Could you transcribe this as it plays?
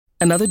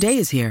Another day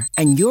is here,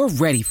 and you're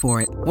ready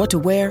for it. What to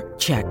wear?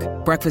 Check.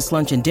 Breakfast,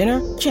 lunch, and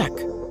dinner? Check.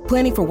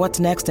 Planning for what's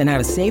next and how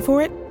to save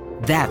for it?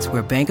 That's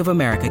where Bank of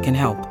America can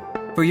help.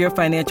 For your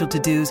financial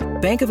to-dos,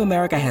 Bank of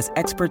America has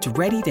experts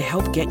ready to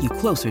help get you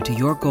closer to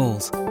your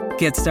goals.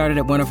 Get started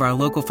at one of our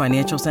local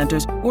financial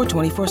centers or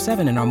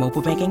 24/7 in our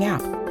mobile banking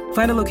app.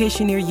 Find a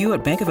location near you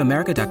at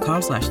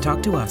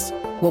bankofamerica.com/talktous.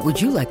 What would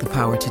you like the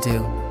power to do?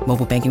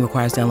 Mobile banking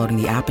requires downloading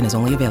the app and is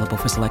only available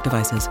for select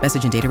devices.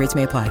 Message and data rates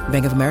may apply.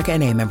 Bank of America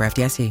N.A., member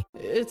FDIC.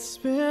 It's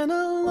been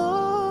a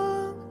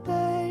long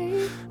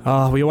day.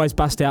 Oh, we always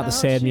bust out the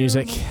sad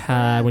music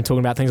when talking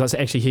about things like that.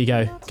 Actually, here you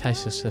go.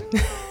 Case just a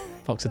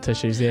box of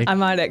tissues there. I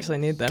might actually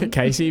need them.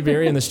 Casey,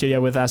 Berrier in the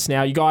studio with us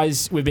now. You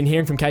guys, we've been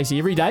hearing from Casey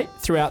every day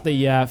throughout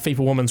the FIFA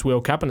Women's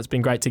World Cup, and it's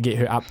been great to get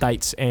her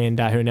updates and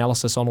her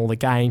analysis on all the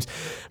games.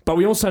 But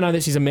we also know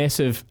that she's a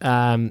massive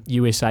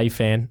USA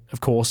fan, of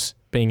course,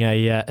 being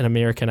an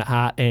American at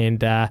heart,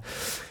 and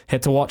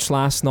had to watch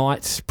last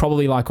night,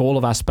 probably like all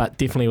of us, but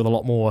definitely with a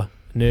lot more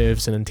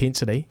nerves and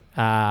intensity.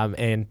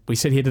 And we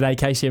sit here today,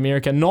 Casey,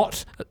 America,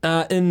 not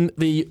in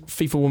the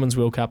FIFA Women's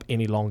World Cup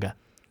any longer.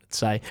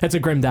 It's a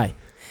grim day.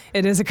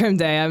 It is a grim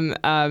day.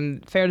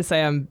 I'm fair to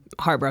say I'm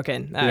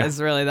heartbroken. That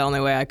is really the only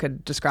way I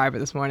could describe it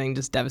this morning.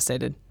 Just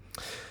devastated.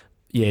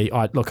 Yeah,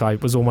 I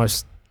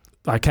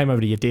came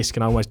over to your desk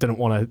and I almost didn't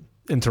want to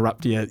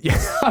interrupt you.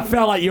 I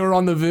felt like you were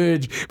on the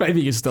verge. Maybe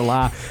you still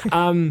are.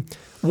 Maybe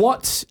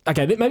let's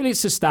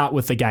just start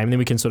with the game, and then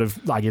we can sort of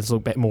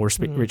look back more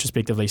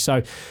retrospectively.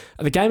 So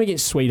the game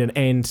against Sweden,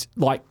 and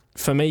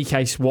for me,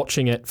 Case,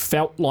 watching it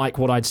felt like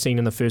what I'd seen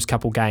in the first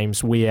couple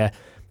games, where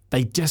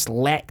they just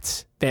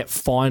lacked that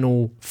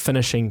final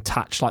finishing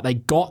touch. Like, they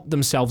got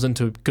themselves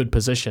into good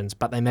positions,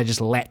 but then they just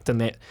lacked in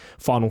that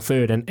final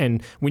third.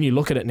 And when you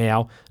look at it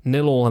now,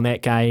 0-0 in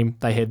that game.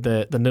 They had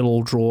the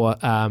 0-0 draw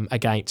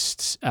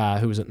against,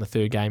 who was it in the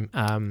third game?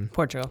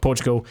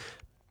 Portugal.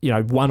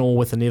 1-1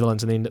 with the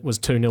Netherlands, and then it was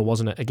 2-0,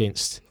 wasn't it,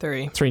 against?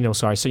 3-0,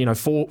 sorry. So,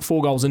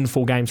 four goals in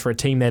 4 games for a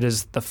team that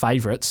is the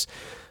favourites.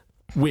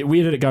 Where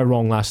did it go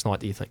wrong last night,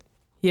 do you think?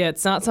 Yeah,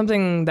 it's not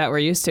something that we're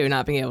used to,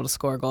 not being able to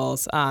score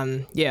goals.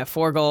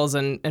 4 goals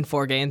in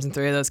 4 games, and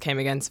 3 of those came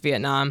against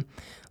Vietnam.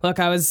 Look,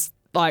 I was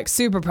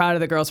super proud of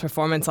the girls'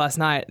 performance last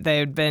night. They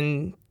had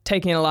been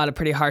taking a lot of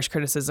pretty harsh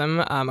criticism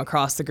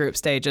across the group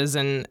stages,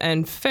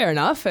 and fair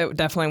enough. It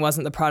definitely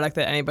wasn't the product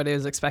that anybody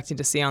was expecting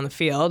to see on the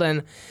field,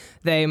 and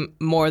they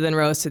more than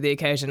rose to the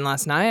occasion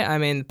last night. I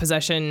mean,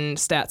 possession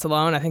stats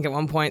alone, I think at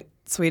one point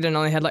Sweden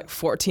only had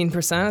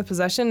 14% of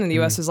possession, and the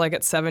US was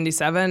at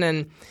 77%,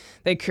 and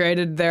they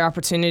created their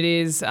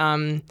opportunities.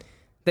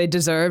 They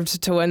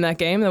deserved to win that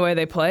game the way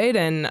they played,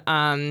 and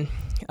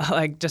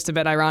just a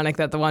bit ironic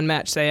that the one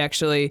match they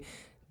actually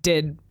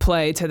did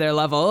play to their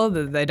level,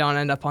 that they don't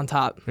end up on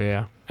top.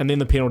 Yeah. And then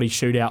the penalty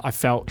shootout, I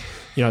felt,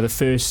 the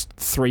first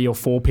 3 or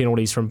 4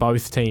 penalties from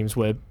both teams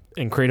were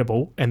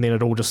incredible, and then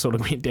it all just sort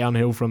of went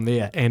downhill from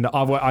there. And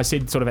I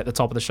said sort of at the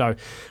top of the show,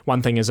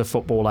 one thing as a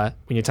footballer,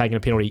 when you're taking a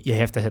penalty, you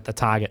have to hit the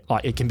target.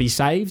 It can be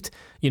saved,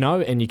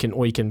 and you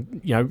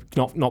can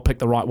not pick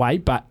the right way,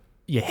 but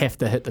you have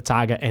to hit the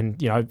target.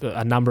 And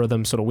a number of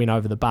them sort of went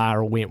over the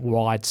bar or went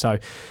wide. So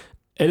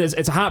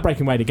it's a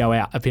heartbreaking way to go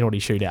out, a penalty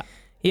shootout.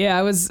 Yeah,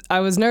 I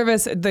was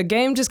nervous. The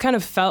game just kind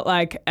of felt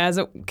like, as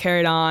it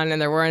carried on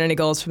and there weren't any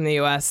goals from the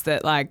US,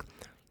 that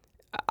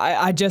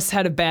I just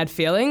had a bad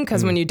feeling,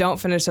 because when you don't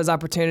finish those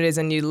opportunities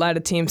and you let a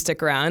team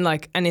stick around,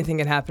 anything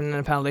can happen in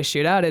a penalty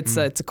shootout. It's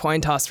a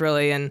coin toss,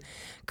 really, and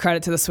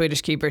credit to the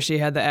Swedish keeper. She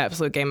had the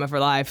absolute game of her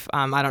life.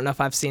 I don't know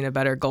if I've seen a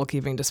better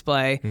goalkeeping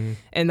display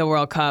in the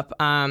World Cup.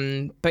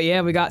 But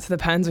yeah, we got to the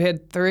pens. We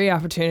had 3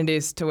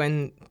 opportunities to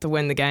win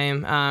the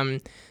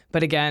game.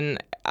 But again,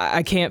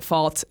 I can't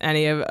fault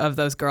any of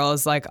those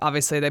girls.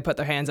 Obviously, they put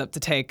their hands up to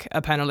take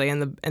a penalty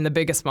in the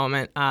biggest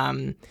moment.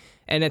 And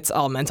it's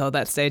all mental at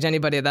that stage.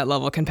 Anybody at that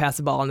level can pass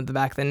the ball into the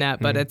back of the net,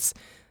 but it's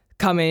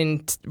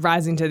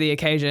rising to the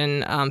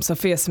occasion.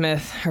 Sophia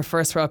Smith, her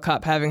first World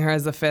Cup, having her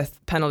as the 5th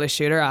penalty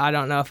shooter, I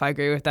don't know if I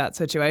agree with that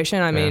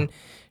situation. I mean,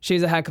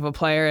 she's a heck of a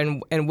player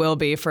and will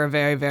be for a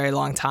very, very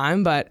long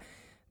time, but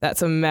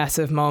that's a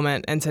massive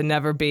moment, and to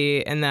never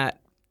be in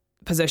that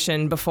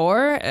position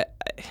before,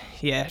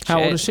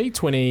 How old is she?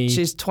 20?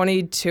 She's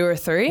 22 or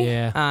 3.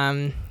 Yeah.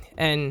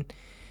 And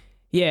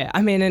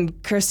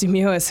Kirsty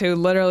Mewis, who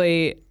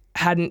literally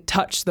hadn't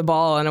touched the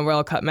ball in a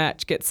World Cup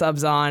match, gets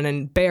subs on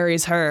and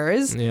buries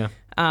hers. Yeah.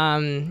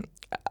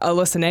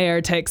 Alyssa Nair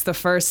takes the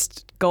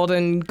first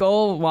golden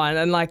goal one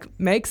and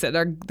makes it,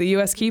 the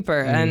U.S.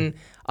 keeper. And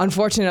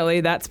unfortunately,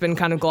 that's been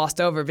kind of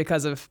glossed over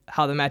because of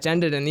how the match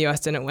ended and the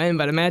U.S. didn't win.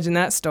 But imagine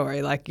that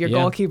story, your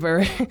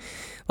goalkeeper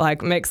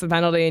makes the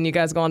penalty and you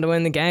guys go on to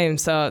win the game.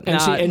 So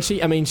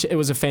it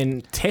was a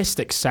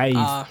fantastic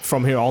save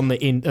from her on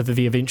the end of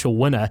the eventual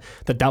winner.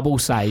 The double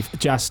save,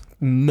 just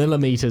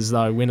millimeters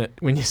though. When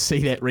you see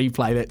that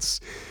replay, that's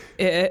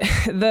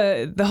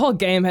the whole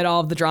game had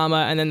all of the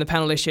drama, and then the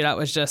penalty shootout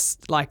was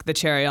just the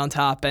cherry on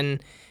top,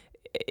 and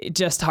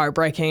just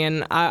heartbreaking.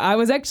 And I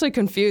was actually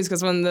confused,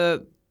 because when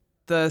the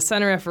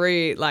center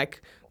referee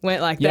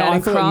went like Yeah, that I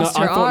and thought crossed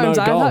no- I her thought no arms.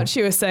 I goal. thought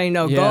she was saying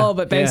no Yeah, goal,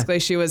 but yeah. basically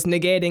she was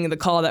negating the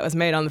call that was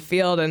made on the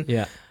field. And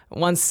Yeah.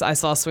 once I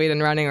saw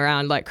Sweden running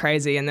around like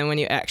crazy, and then when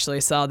you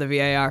actually saw the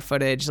VAR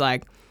footage,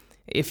 like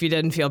if you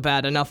didn't feel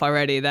bad enough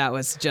already, that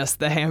was just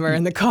the hammer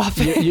in the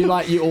coffin. You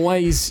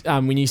always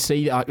when you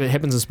see it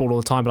happens in sport all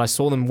the time. But I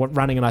saw them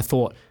running and I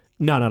thought,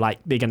 no, like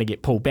they're going to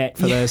get pulled back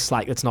for this.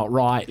 Like it's not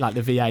right. Like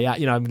the VAR,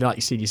 like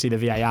you said, you see the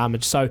VAR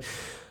image. So,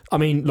 I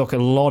mean, look, a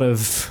lot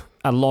of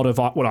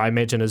what I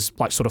imagine is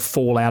like sort of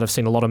fallout. I've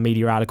seen a lot of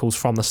media articles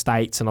from the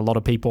States and a lot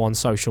of people on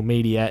social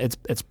media.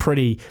 It's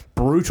pretty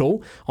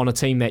brutal on a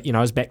team that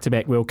is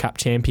back-to-back World Cup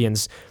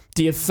champions.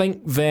 Do you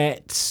think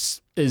that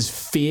is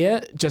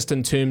fair, just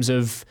in terms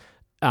of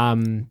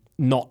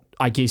not,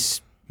 I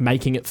guess,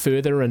 making it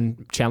further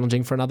and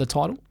challenging for another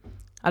title?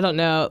 I don't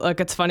know. Look,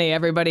 it's funny.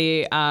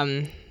 Everybody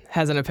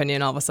has an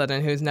opinion all of a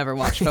sudden who's never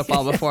watched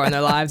football before in their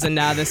lives, and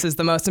now this is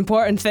the most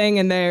important thing,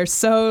 and they're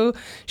so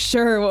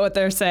sure what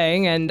they're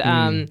saying.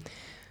 And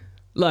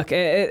look,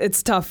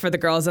 it's tough for the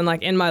girls. And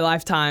like in my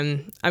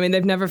lifetime, I mean,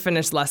 they've never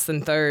finished less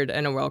than third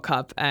in a World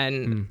Cup,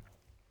 and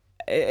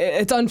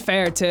it's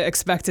unfair to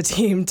expect a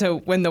team to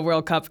win the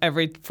World Cup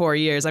every 4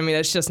 years. I mean,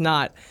 it's just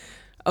not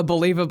a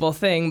believable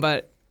thing,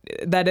 but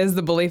that is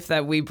the belief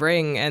that we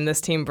bring and this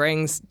team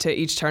brings to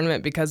each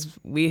tournament because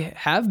we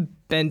have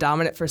been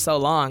dominant for so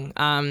long.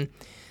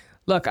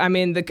 Look, I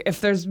mean,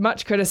 if there's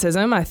much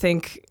criticism, I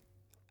think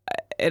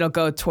it'll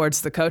go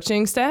towards the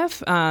coaching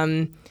staff.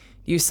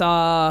 You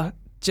saw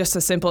just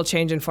a simple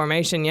change in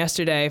formation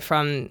yesterday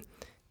from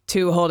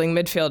 2 holding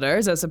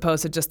midfielders as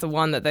opposed to just the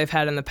one that they've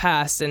had in the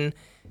past, and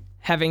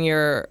having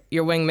your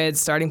wing mid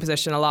starting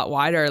position a lot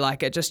wider,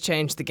 like it just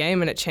changed the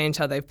game and it changed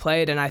how they've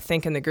played. And I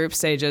think in the group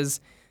stages,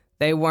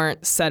 they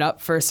weren't set up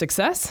for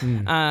success.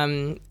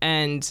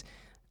 And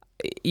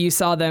you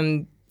saw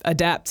them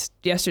adapt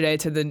yesterday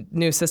to the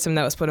new system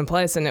that was put in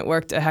place, and it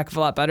worked a heck of a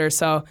lot better.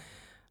 So,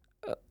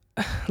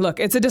 look,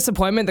 it's a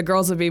disappointment. The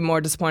girls would be more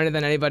disappointed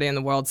than anybody in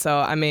the world. So,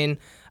 I mean,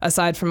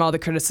 aside from all the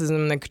criticism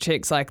and the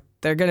critiques, like,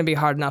 they're going to be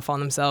hard enough on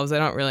themselves. They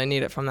don't really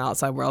need it from the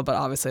outside world, but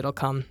obviously it'll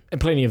come.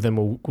 And plenty of them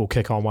will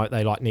kick on, won't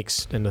they, like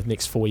in the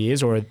next 4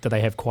 years, or do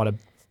they have quite a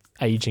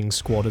aging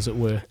squad, as it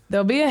were?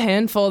 There'll be a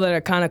handful that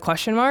are kind of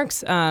question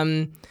marks.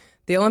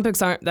 The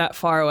Olympics aren't that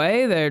far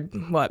away. They're,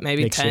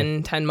 maybe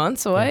 10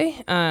 months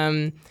away.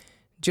 Yeah.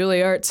 Julie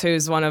Ertz,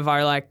 who's one of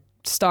our like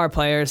star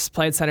players,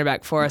 played center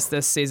back for us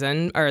this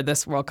season, or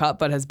this World Cup,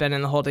 but has been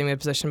in the holding mid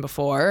position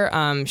before.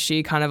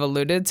 She kind of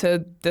alluded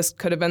to this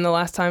could have been the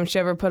last time she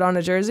ever put on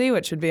a jersey,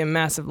 which would be a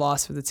massive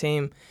loss for the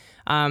team.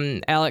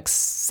 Alex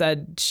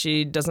said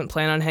she doesn't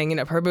plan on hanging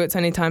up her boots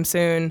anytime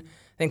soon.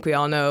 I think we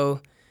all know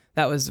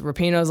that was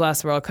Rapinoe's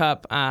last World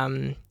Cup.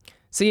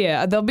 So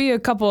yeah, there'll be a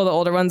couple of the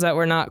older ones that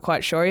we're not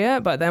quite sure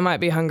yet, but they might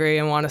be hungry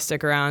and want to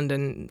stick around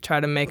and try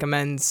to make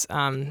amends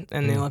in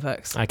the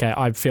Olympics. Okay,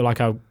 I feel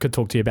like I could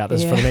talk to you about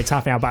this for the next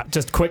half an hour, but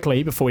just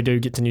quickly, before we do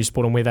get to news,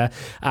 sport and weather,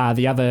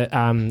 the other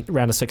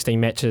round of 16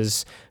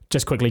 matches,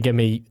 just quickly give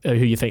me who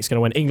you think is going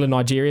to win.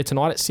 England-Nigeria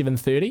tonight at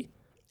 7:30.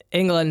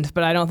 England,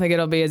 but I don't think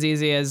it'll be as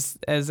easy as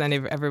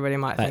everybody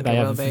might think it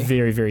will be. They have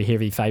very, very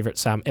heavy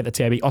favourites at the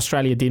TAB.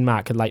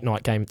 Australia-Denmark, a late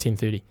night game at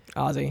 10:30.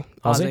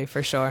 Aussie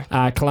for sure.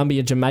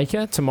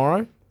 Colombia-Jamaica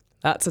tomorrow.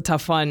 That's a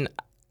tough one.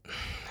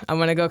 I'm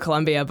going to go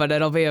Colombia, but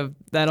that'll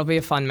be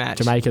a fun match.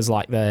 Jamaica's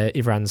like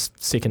everyone's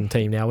second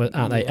team now,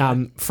 aren't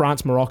they?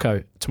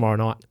 France-Morocco tomorrow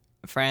night.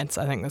 France,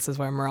 I think this is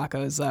where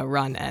Morocco's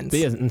run ends.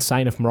 It'd be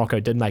insane if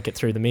Morocco did make it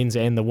through, the men's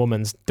and the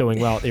women's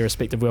doing well at their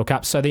respective World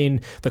Cups. So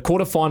then the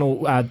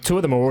quarterfinal, 2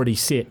 of them are already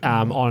set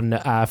on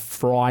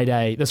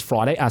this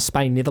Friday,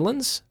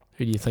 Spain-Netherlands.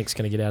 Who do you think is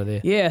going to get out of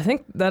there? Yeah, I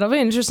think that'll be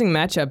an interesting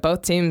matchup.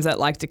 Both teams that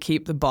like to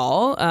keep the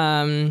ball.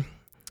 I'm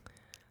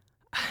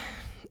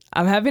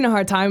having a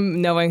hard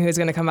time knowing who's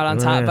going to come out on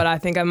top, but I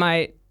think I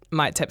might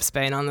tip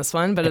Spain on this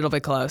one, but it'll be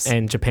close.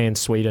 And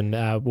Japan-Sweden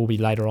will be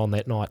later on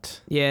that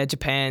night. Yeah,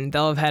 Japan.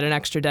 They'll have had an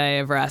extra day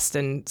of rest,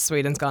 and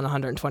Sweden's gone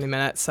 120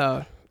 minutes,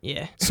 so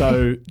yeah.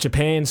 So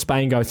Japan,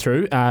 Spain go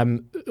through.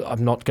 I'm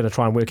not going to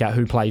try and work out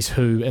who plays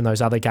who in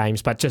those other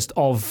games, but just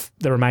of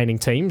the remaining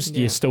teams,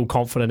 you're still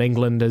confident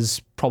England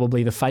is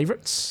probably the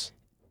favourites?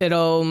 They're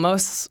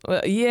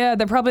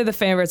probably the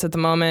favourites at the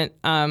moment.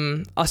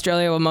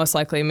 Australia will most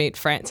likely meet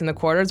France in the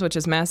quarters, which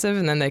is massive,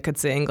 and then they could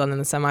see England in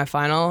the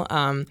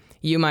semi-final.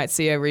 You might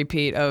see a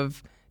repeat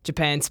of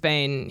Japan,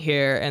 Spain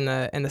here in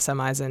the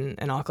semis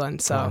in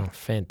Auckland. So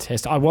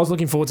fantastic! I was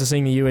looking forward to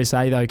seeing the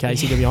USA though,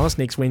 Casey. To be honest,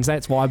 next Wednesday.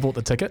 That's why I bought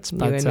the tickets.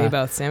 But, you and me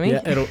both, Sammy.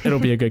 Yeah, it'll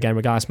be a good game,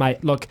 regardless,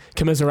 mate. Look,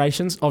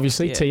 commiserations,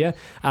 obviously, to you.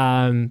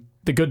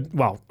 I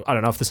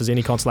don't know if this is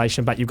any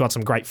consolation, but you've got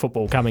some great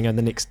football coming in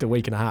the next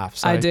week and a half.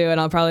 So. I do, and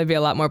I'll probably be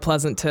a lot more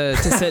pleasant to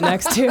sit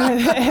next to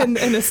in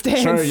the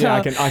stands. True, yeah,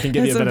 I can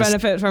give you a bit of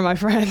benefit for my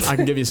friends. I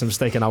can give you some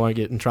stick and I won't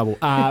get in trouble.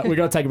 We're going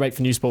to take a break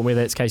for news, sport and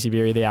weather. It's Casey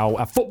Berrier,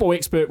 our football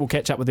expert. We'll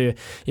catch up with her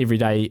every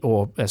day,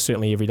 or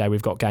certainly every day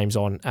we've got games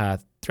on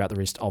throughout the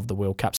rest of the World Cup.